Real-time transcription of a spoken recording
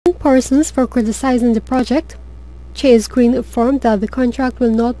persons for criticizing the project, Chase Green affirmed that the contract will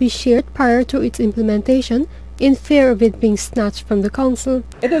not be shared prior to its implementation in fear of it being snatched from the council.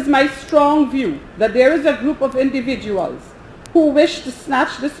 It is my strong view that there is a group of individuals who wish to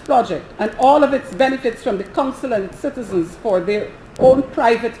snatch this project and all of its benefits from the council and its citizens for their own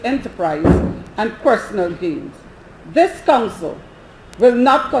private enterprise and personal gains. This council will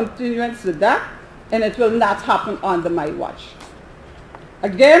not continuance with that, and it will not happen under my watch.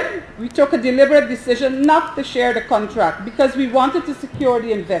 Again, we took a deliberate decision not to share the contract because we wanted to secure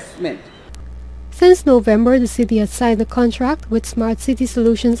the investment. Since November, the city has signed a contract with Smart City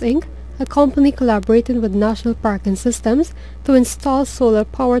Solutions Inc., a company collaborating with National Parking Systems to install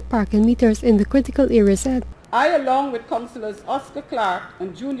solar-powered parking meters in the critical areas. I, along with Councillors Oscar Clark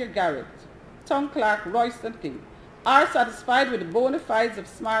and Junior Garrett, Town Clerk Royston King, are satisfied with the bona fides of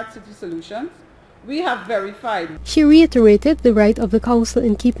Smart City Solutions. We have verified. She reiterated the right of the council,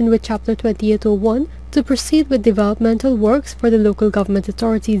 in keeping with Chapter 2801, to proceed with developmental works for the local government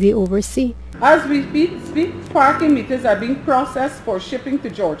authority they oversee. As we speak, parking meters are being processed for shipping to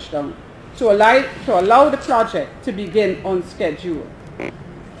Georgetown to allow the project to begin on schedule.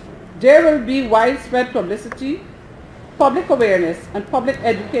 There will be widespread publicity, public awareness, and public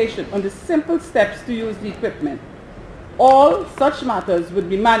education on the simple steps to use the equipment. All such matters would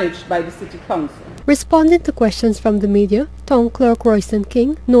be managed by the City Council. Responding to questions from the media, Town Clerk Royston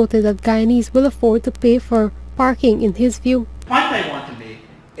King noted that Guyanese will afford to pay for parking in his view. The point I want to make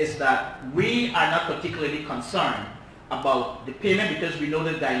is that we are not particularly concerned about the payment because we know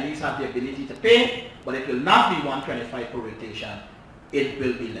that Guyanese have the ability to pay, but it will not be 125 per rotation, it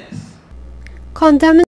will be less. Condemning